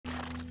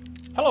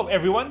Hello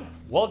everyone,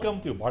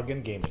 welcome to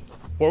Bargain Gaming,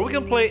 where we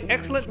can play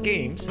excellent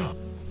games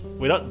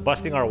without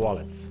busting our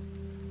wallets.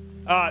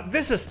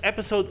 This is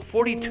episode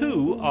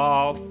 42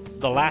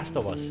 of The Last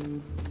of Us.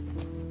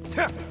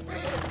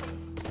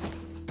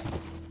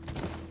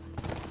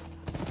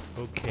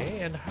 Okay,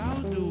 and how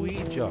do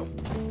we jump?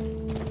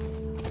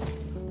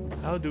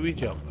 How do we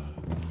jump?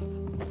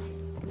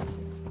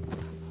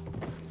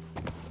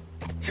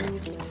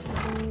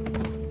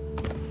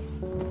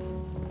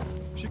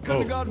 She couldn't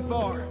have gotten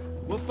far.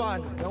 We'll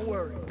find her, don't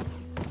worry.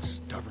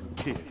 Stubborn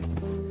kid.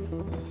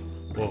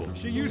 Whoa.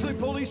 She usually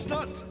pull these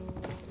stunts.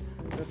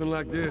 Nothing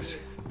like this.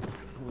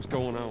 What's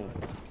going on?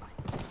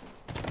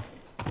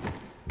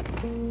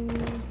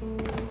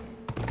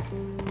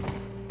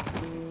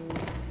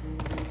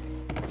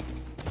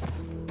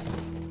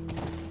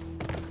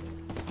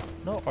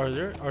 No, are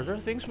there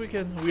things we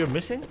are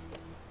missing?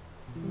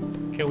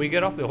 Can we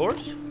get off the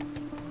horse?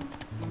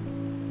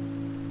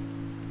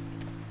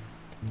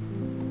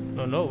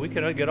 No, we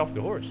cannot get off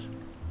the horse.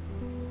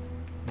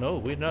 No,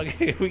 we're not.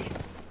 We're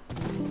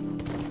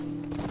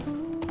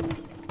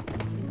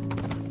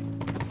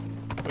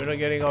not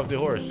getting off the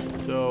horse.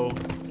 So,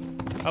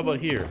 how about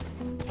here?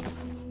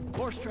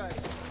 Horse tracks.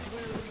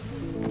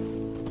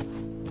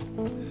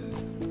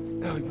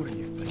 Ellie, what are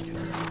you thinking?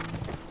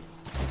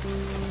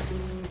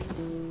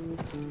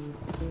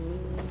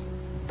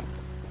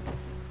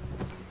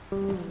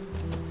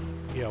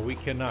 Yeah, we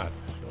cannot.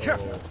 So.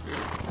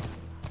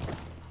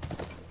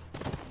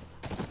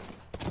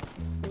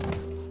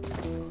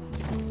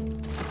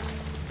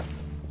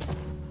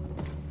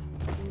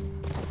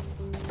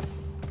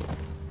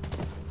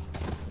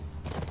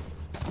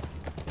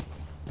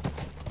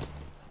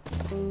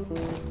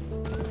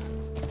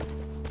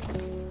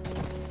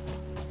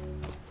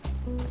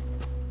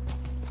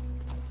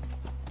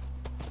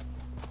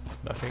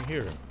 Nothing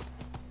here.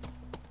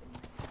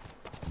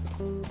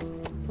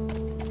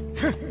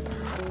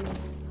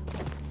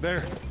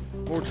 There.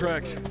 More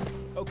tracks.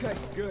 Okay,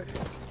 good.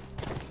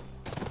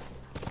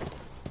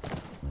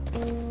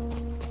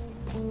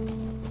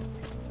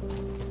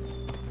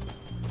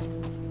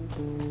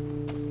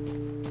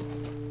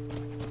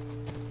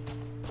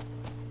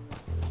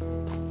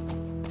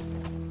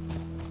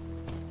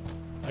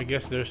 I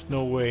guess there's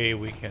no way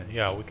we can.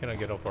 Yeah, we cannot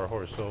get off our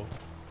horse. So.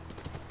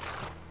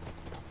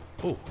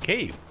 Oh,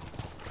 cave.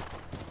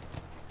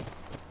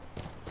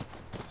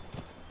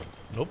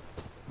 Nope.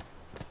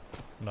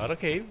 Not a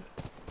cave.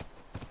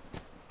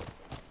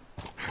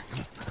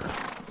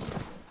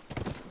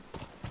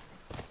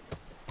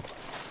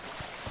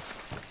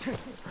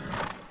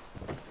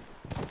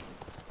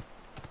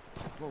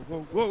 Whoa,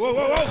 whoa, whoa,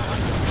 whoa,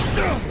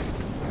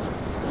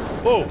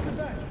 whoa! Whoa!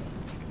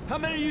 How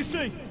many do you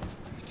see?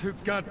 Too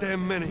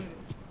goddamn many.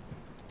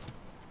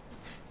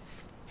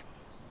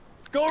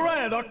 Go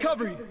around, I'll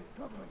cover you.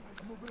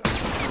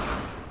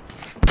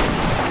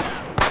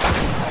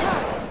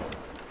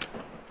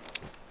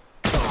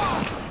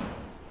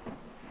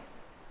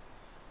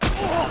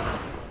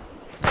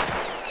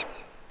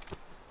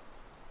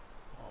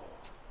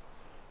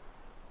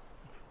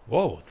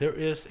 Whoa! There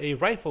is a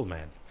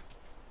rifleman.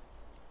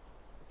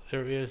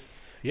 There is,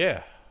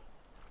 yeah.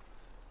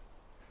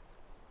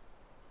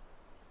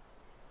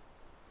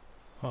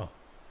 Huh.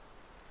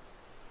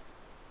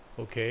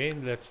 Okay,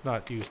 let's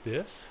not use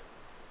this.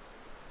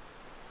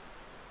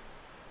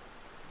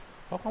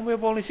 How come we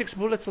have only 6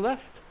 bullets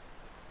left?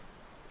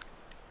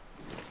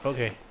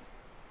 Okay.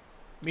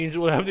 Means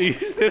we'll have to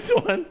use this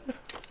one.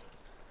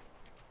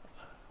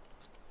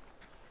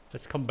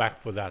 Let's come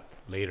back for that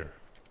later.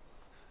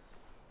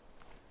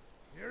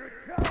 Here it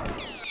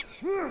comes.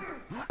 Over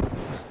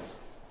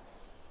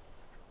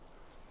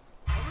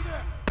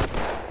there.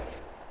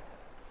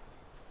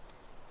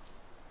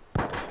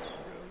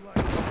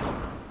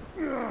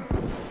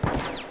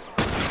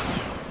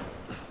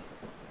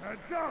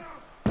 Heads up.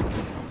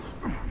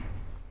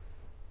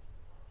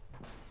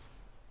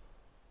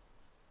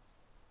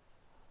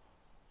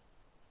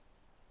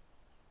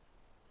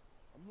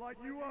 I'm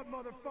lighting you up,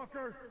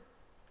 motherfucker.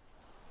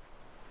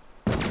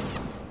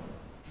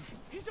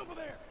 He's over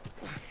there.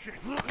 Shit.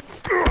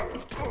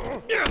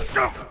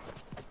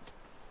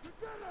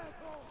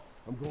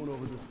 I'm going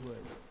over this way.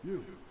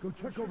 You, go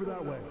check over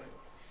that way.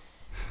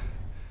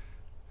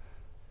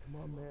 Come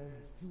on, man.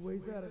 There's 2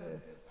 ways out of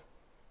this.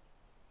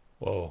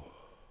 Whoa.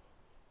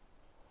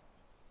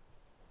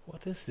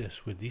 What is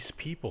this with these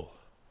people?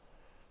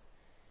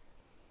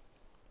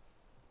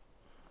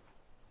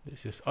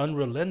 This is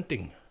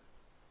unrelenting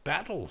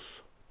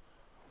battles.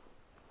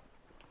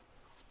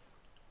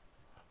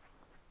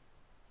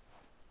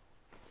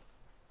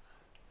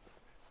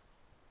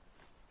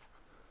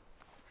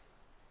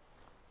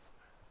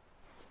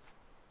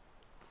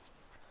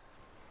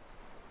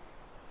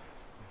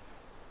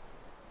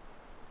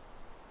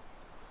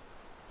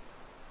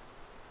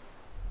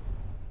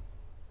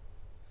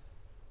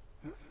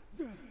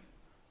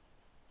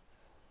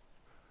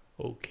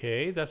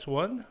 Okay, that's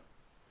 1.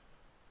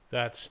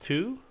 That's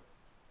 2.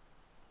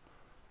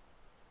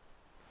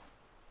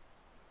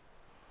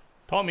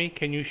 Tommy,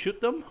 can you shoot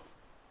them?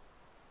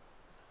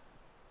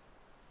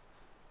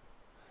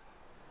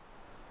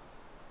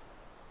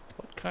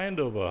 kind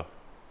of a...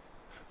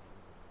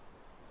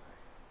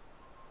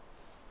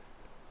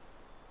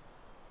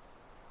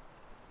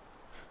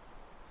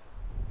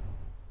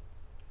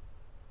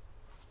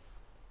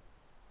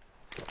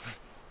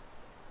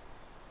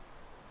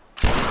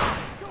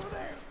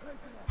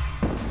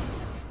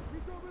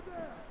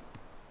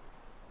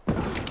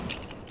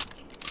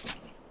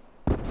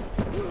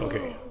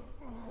 Okay.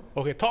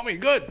 Okay, Tommy,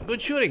 good.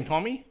 Good shooting,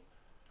 Tommy.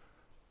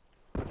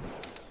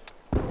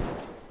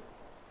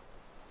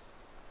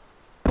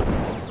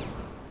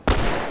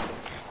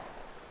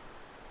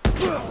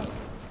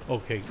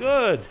 Okay,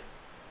 good.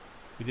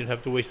 We didn't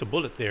have to waste a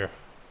bullet there.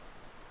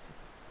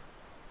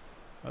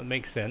 That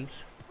makes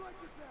sense.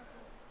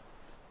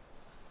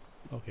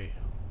 Okay.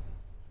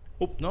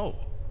 Oh, no.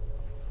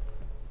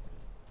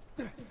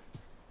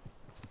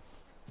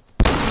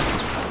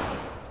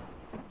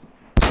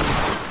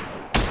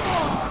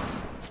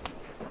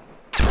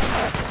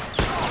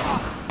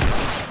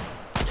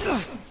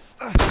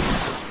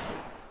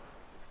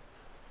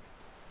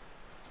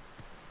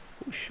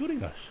 Who's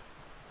shooting us?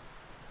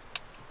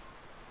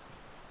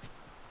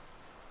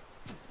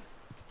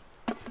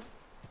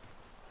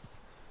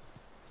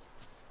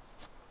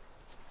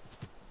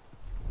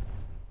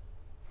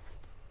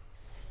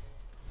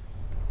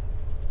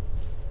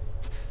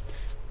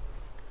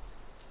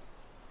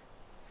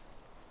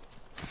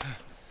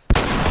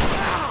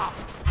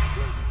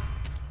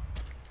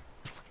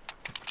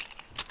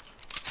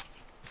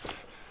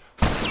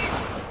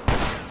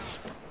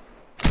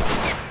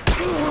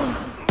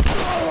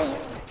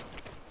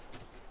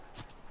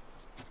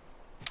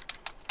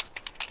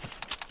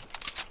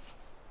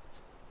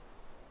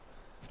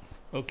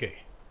 Okay.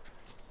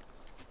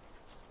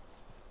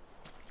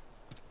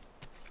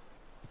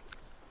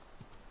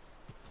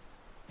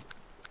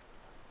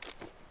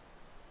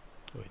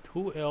 Wait,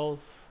 who else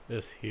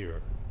is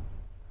here?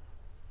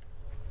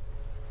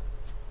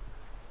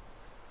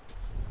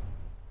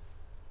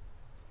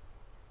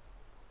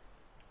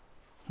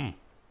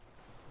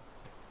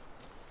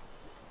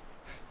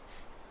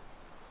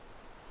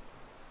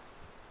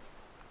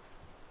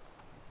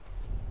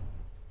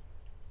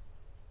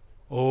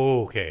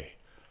 Okay.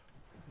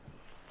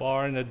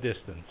 Far in the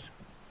distance.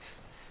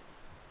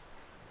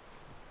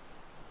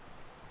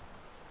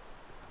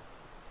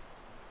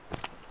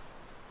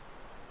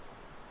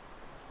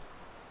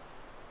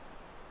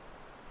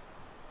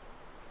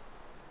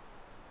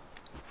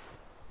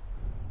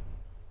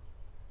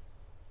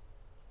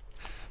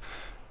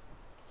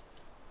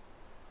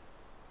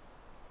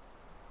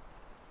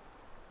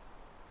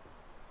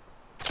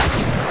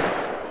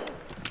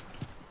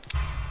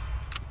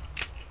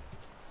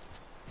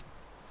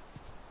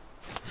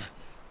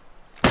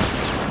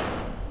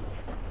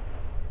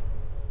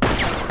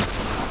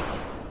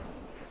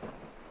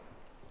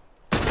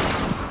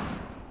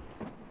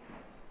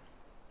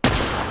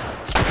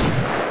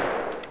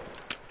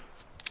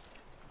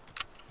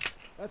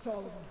 That's all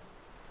of them.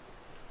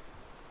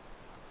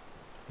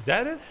 Is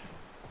that it?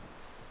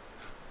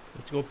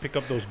 Let's go pick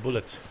up those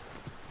bullets.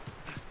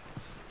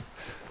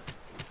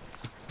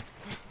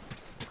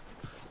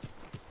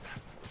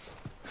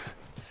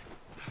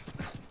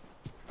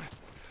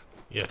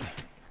 Yeah.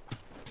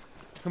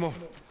 Come on,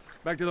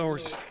 back to the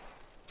horses.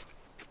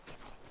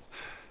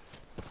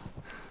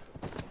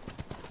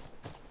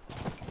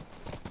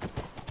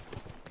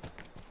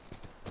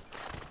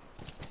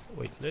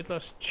 Wait, let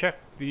us check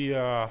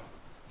the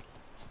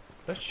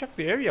let's check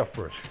the area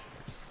first.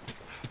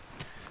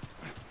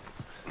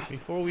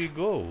 Before we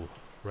go,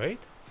 right?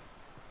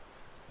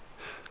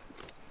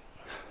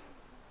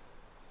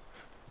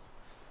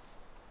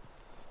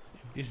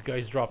 If these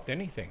guys dropped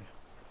anything.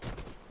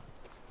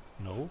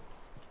 No.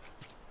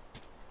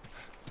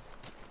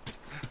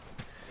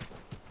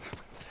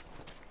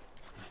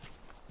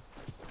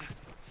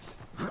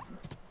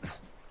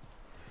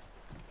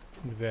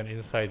 And then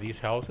inside these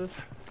houses.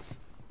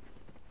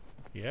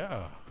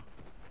 Yeah.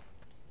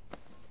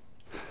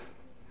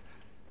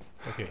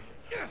 Okay.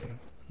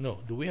 No,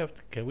 do we have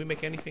to, can we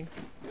make anything?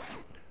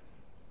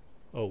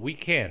 Oh, we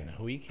can.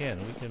 We can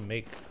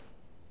make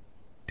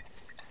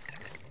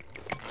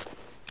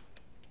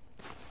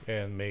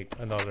and make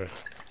another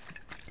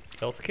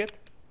health kit.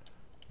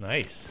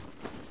 Nice.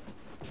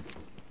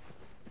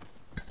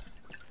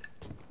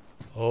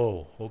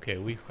 Oh,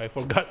 okay. I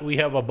forgot we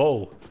have a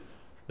bow.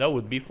 That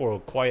would be for a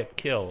quiet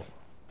kill.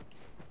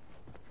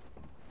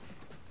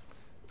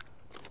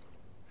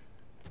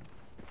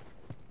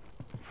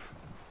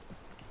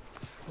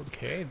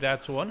 Okay,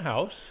 that's one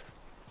house.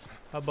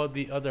 How about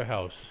the other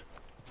house?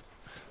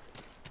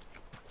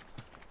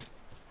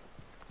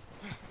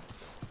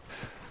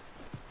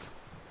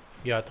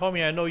 Yeah,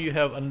 Tommy, I know you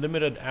have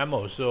unlimited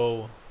ammo,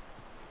 so...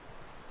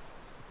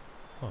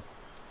 Huh.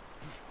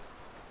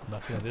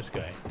 Nothing on this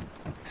guy.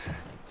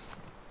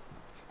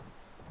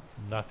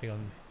 Nothing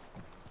on...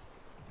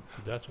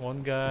 That's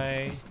one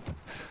guy.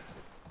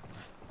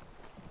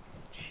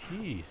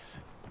 Jeez.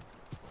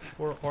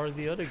 Where are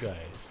the other guys?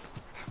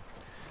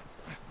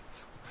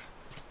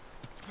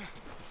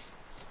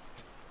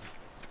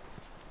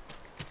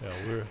 Yeah,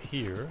 we're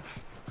here.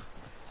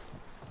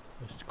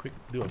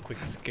 do a quick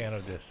scan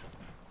of this.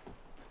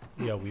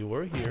 Yeah, we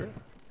were here.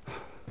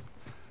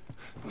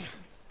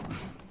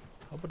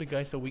 How about the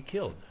guys that we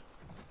killed?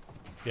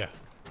 Yeah.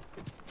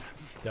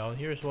 Down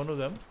here is one of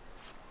them.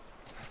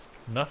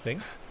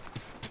 Nothing.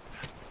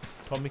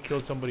 Tommy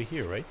killed somebody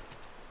here, right?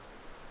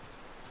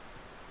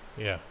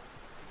 Yeah.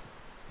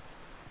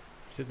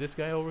 Is it this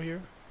guy over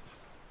here?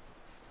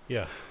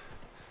 Yeah.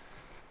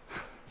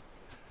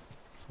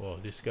 Well,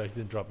 this guy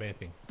didn't drop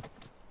anything.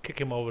 Kick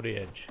him over the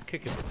edge.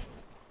 Kick him.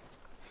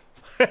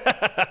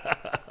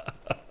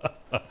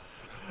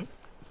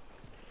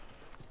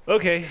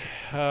 Okay.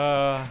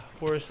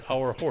 Where's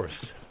our horse?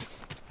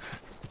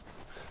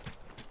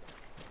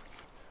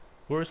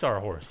 Where's our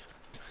horse?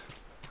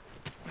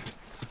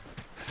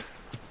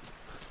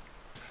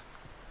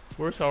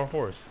 Where's our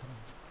horse?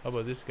 How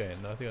about this guy?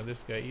 Nothing on this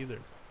guy either.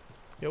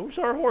 Yeah, where's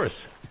our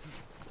horse?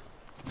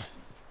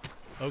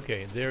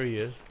 Okay, there he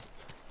is.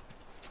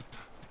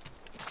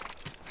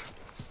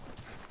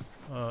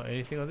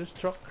 Anything on this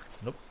truck?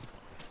 Nope.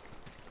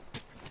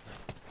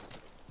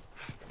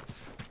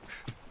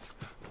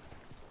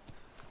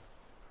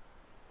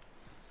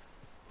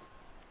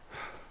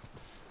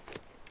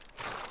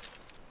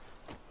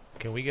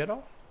 Can we get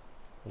off?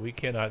 We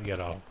cannot get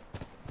off.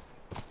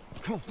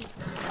 Come on.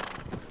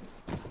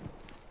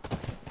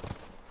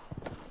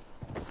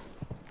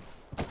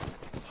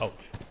 Ouch.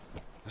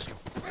 Let's go.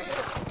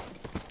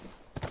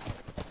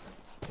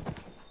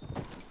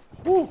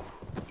 Woo!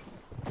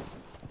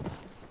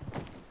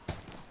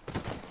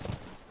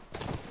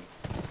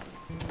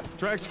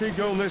 Tracks keep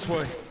going this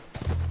way.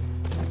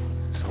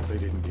 So they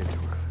didn't get to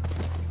her.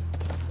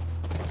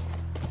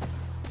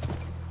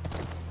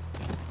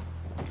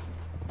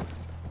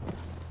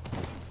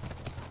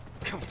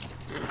 Come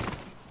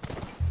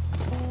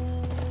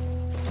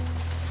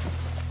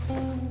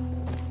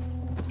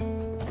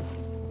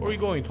Where are you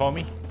going,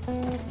 Tommy?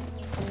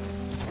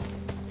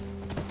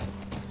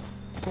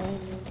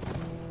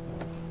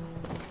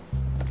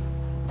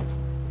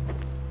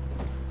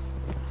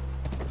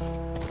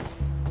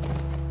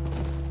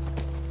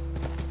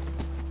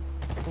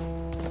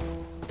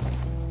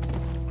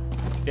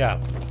 Yeah,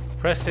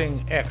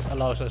 pressing X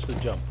allows us to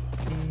jump.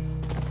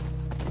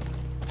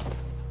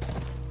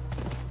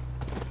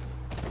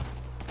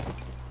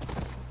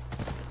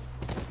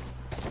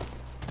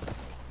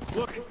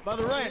 Look, by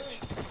the ranch.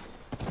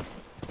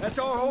 That's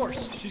our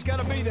horse. She's got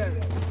to be there.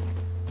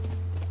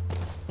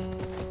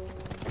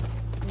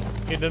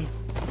 Hidden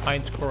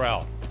Pines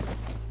Corral.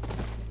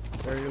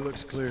 Area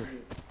looks clear.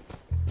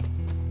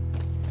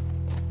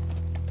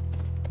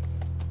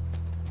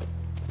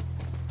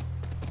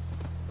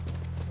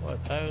 What?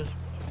 I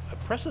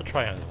pressed the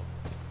triangle.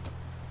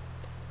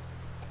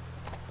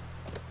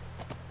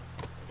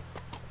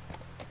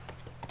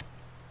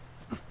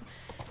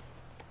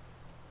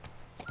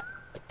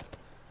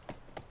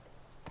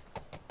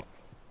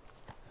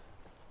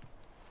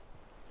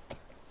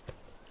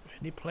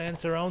 Any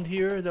plants around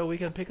here that we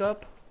can pick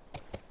up?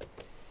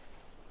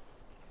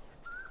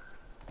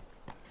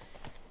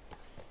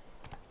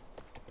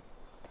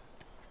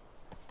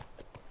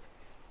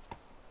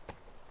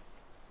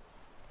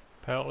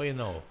 Apparently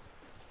no.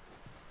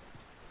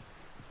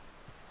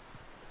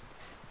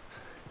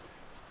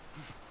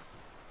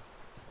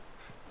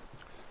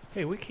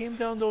 Hey, we came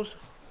down those.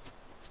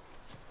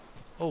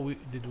 Oh,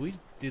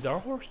 did our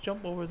horse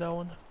jump over that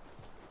one?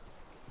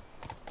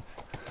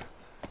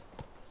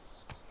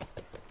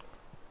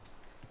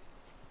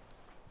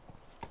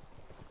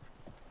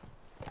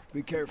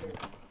 Be careful.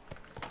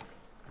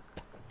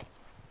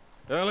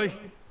 Ellie?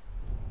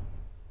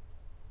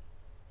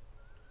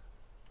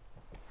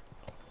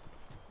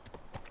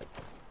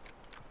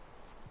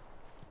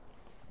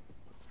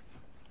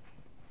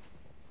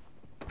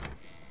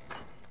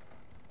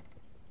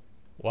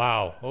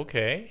 Wow,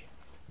 okay.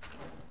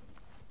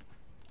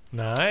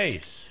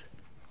 Nice.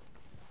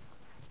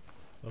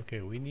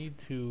 Okay, we need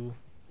to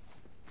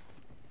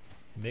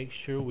make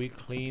sure we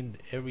cleaned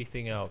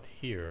everything out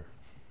here.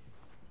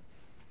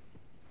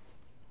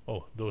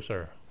 Oh, those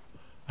are...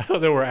 I thought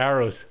they were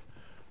arrows.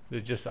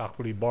 They're just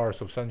actually bars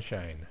of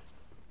sunshine.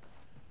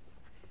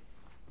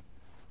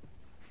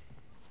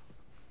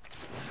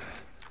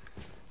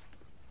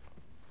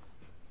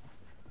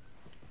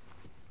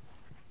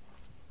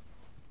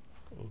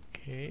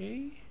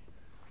 Okay.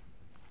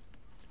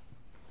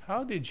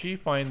 How did she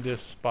find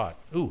this spot?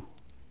 Ooh.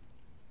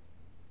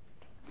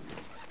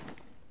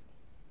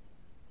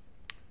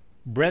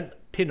 Brent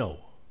Pino.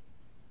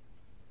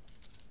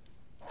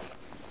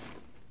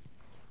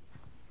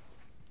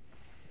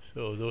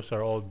 So those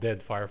are all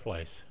dead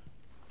fireflies,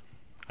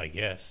 I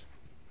guess.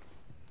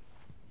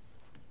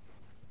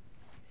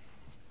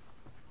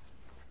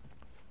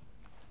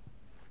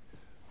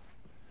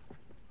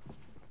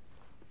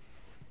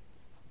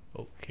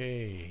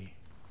 Okay.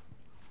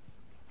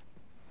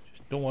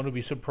 Just don't want to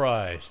be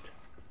surprised.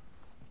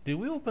 Did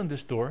we open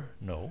this door?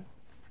 No.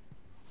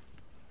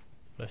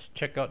 Let's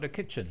check out the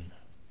kitchen.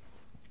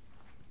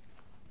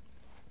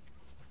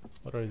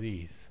 What are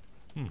these?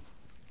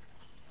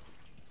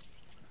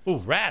 Ooh,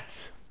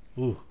 rats!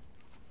 Ooh.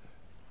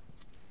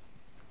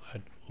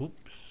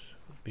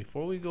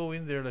 before we go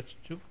in there, let's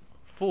do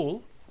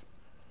full.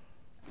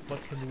 What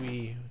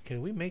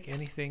can we make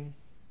anything?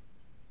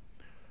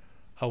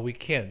 Oh, we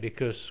can't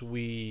because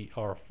we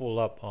are full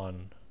up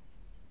on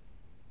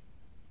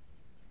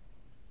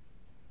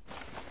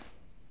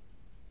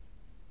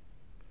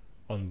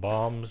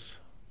bombs,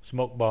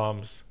 smoke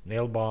bombs,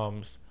 nail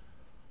bombs,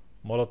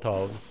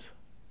 Molotovs.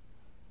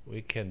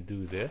 We can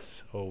do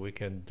this, or we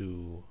can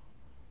do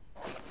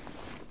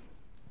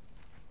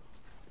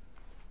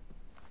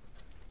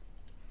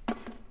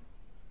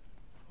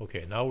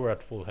okay, now we're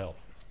at full health.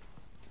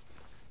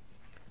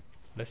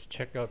 Let's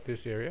check out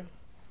this area.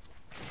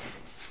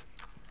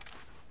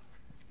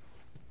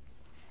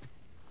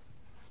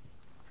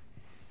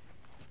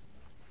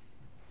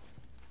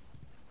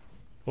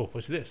 Oh,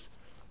 what's this?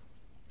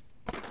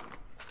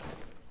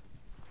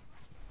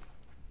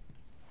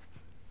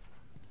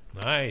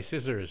 Nice,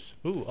 scissors.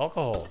 Ooh,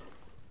 alcohol.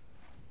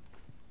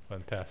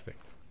 Fantastic.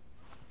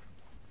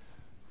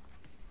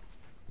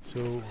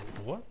 So,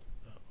 what?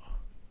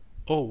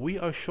 Oh, we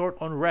are short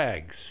on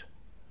rags.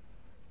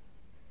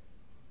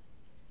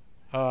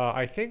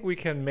 I think we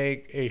can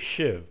make a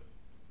shiv.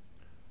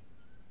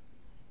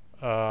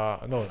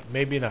 No,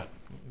 maybe not.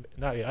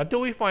 Not yet. Until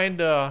we find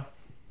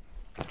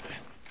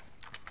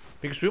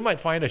because we might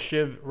find a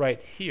shiv right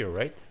here,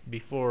 right?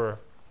 Before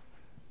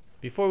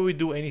we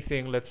do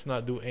anything, let's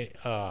not do any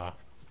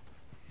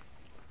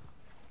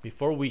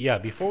before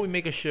we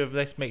make a shiv,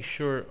 let's make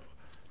sure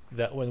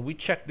that when we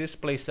check this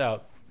place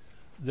out,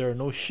 there are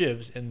no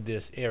shivs in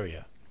this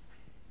area.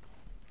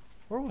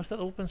 Where was that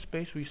open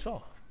space we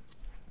saw?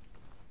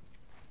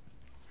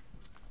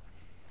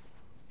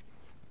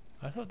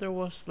 I thought there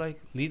was like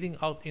leading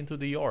out into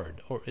the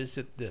yard, or is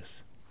it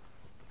this?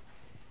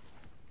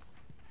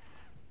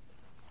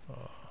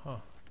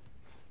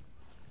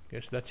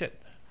 Guess that's it.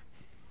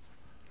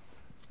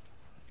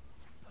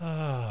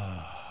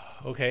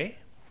 Okay.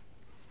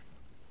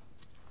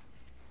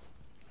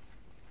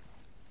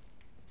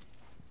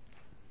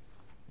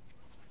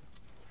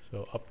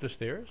 So up the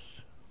stairs,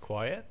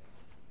 quiet.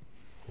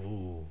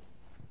 Ooh.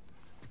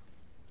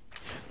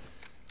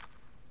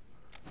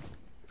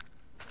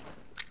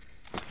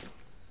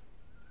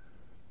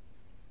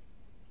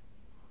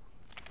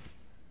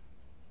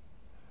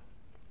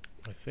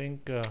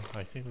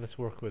 I think let's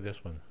work with this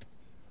one,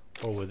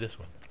 or with this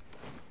one.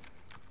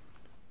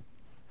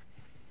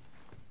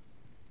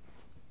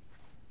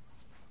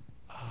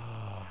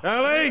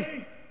 Ellie!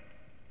 I'm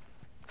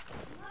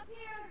up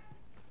here.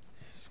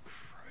 Jesus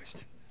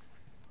Christ.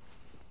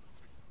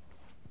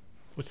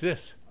 What's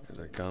this?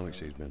 The comics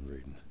he's been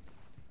reading.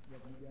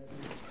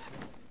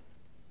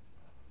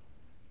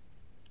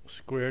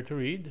 Square to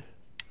read.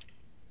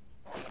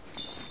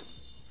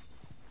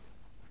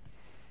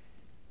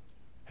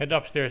 Head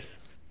upstairs.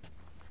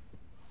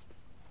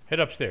 Head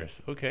upstairs.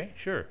 Okay,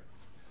 sure.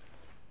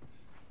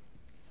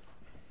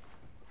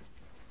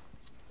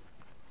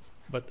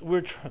 But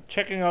we're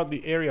checking out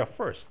the area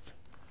first.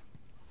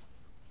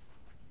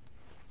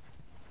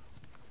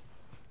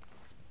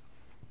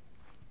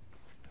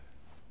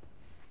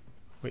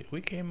 Wait,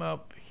 we came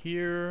up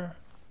here.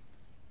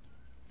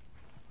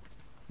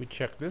 We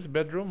checked this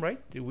bedroom, right?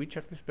 Did we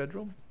check this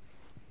bedroom?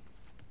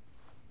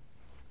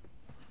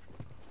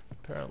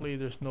 Apparently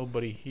there's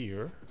nobody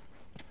here.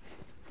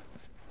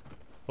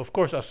 Of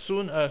course, as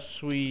soon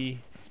as we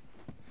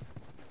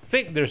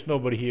think there's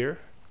nobody here,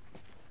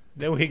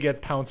 then we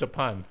get pounced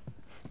upon.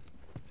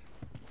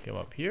 Come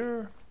up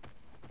here.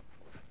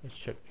 Let's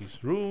check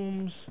these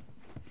rooms.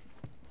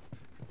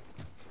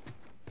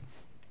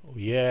 Oh,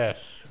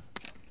 yes.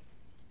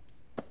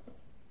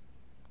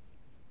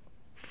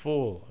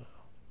 Full.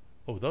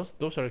 Oh,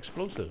 those are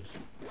explosives.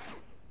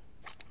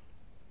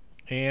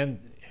 And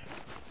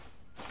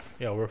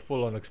yeah, we're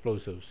full on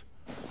explosives.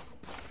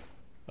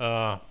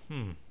 I'm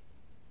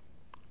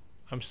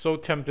so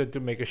tempted to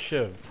make a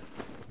shiv.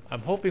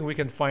 I'm hoping we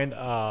can find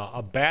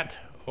a bat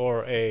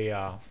or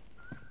a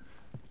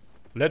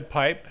lead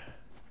pipe,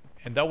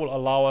 and that will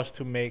allow us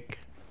to make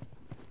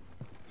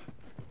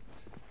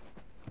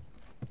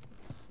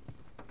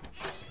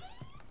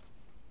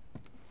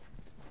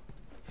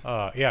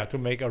to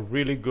make a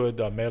really good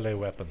melee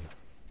weapon.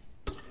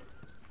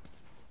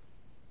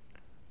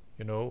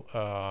 You know,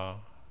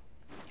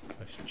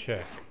 let's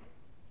check.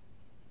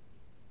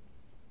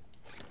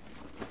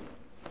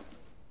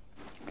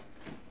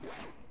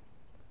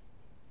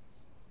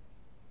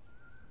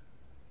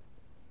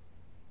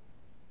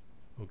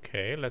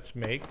 Okay, let's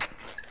make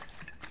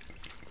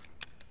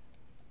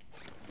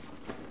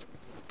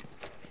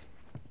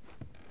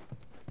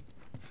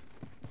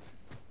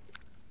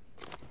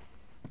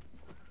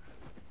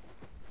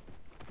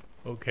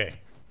okay.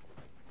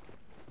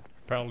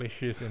 Apparently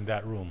she's in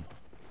that room.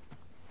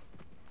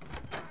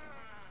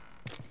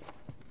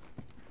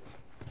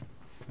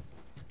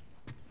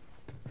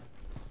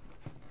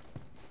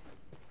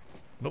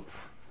 Nope.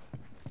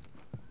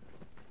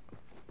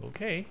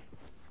 Okay.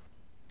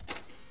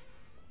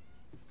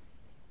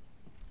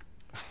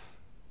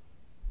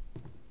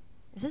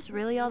 Is this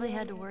really all they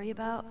had to worry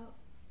about?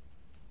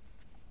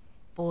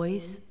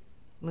 Boys,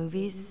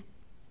 movies,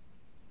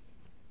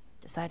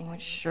 deciding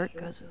which shirt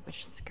goes with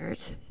which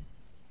skirt.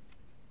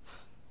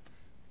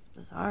 It's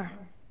bizarre.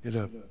 Get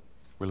up.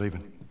 We're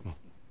leaving. Come on.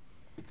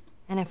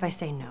 And if I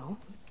say no?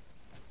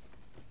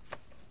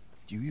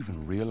 Do you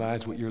even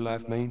realize what your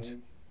life means?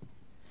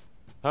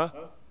 Huh?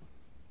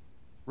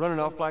 Running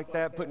off like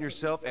that, putting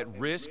yourself at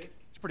risk?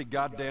 It's pretty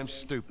goddamn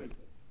stupid.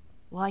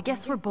 Well, I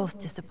guess we're both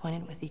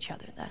disappointed with each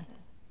other then.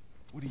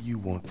 What do you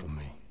want from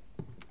me?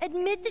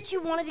 Admit that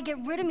you wanted to get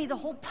rid of me the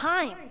whole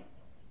time.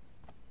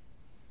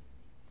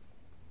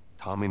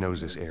 Tommy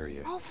knows this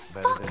area. Oh,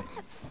 better fuck than... that.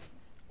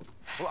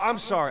 Well, I'm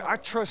sorry. I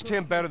trust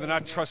him better than I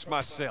trust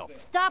myself.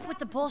 Stop with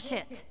the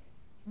bullshit.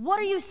 What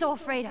are you so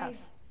afraid of?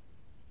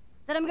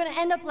 That I'm gonna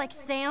end up like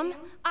Sam?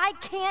 I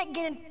can't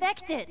get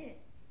infected.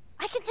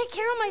 I can take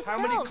care of myself.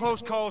 How many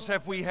close calls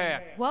have we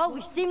had? Well,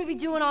 we seem to be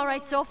doing all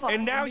right so far.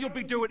 And now you'll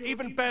be doing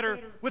even better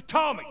with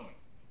Tommy.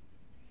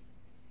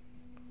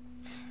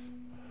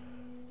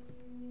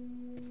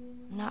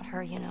 Not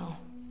her, you know.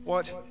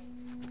 What?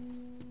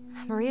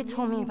 Maria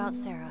told me about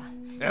Sarah.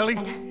 Ellie?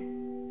 And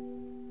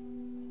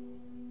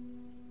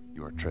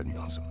You are treading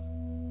on some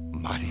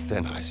mighty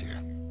thin ice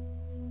here.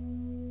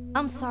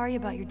 I'm sorry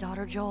about your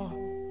daughter, Joel.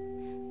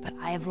 But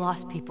I have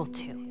lost people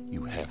too.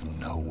 You have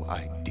no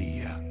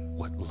idea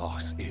what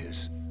loss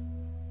is.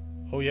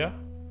 Oh yeah?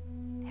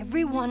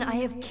 Everyone I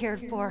have cared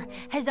for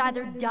has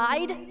either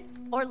died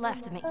or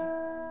left me.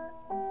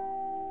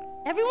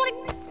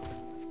 Everyone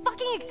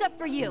fucking except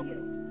for you.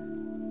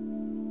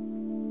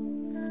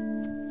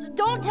 So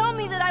don't tell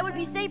me that I would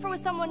be safer with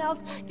someone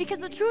else, because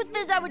the truth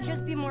is I would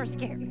just be more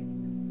scared.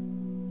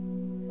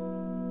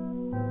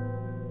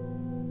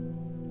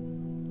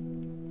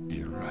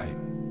 You're right.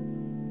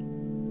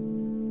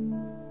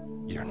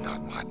 You're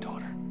not my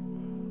daughter.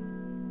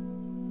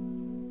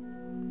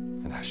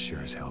 And I sure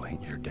as hell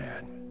ain't your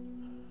dad.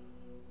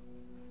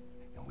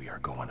 And we are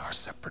going our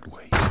separate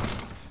ways.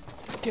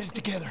 Get it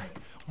together.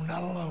 We're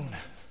not alone.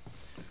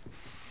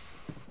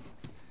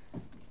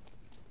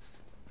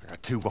 There are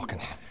two walking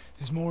in.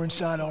 There's more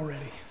inside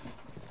already.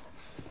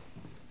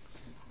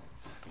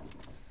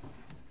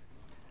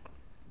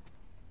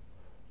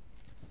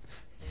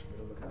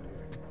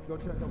 Go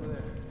check over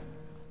there.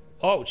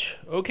 Ouch.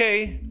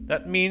 Okay,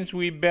 that means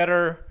we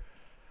better...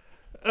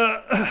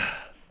 let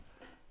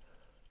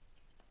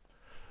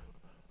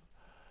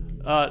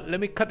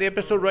me cut the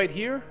episode right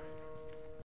here.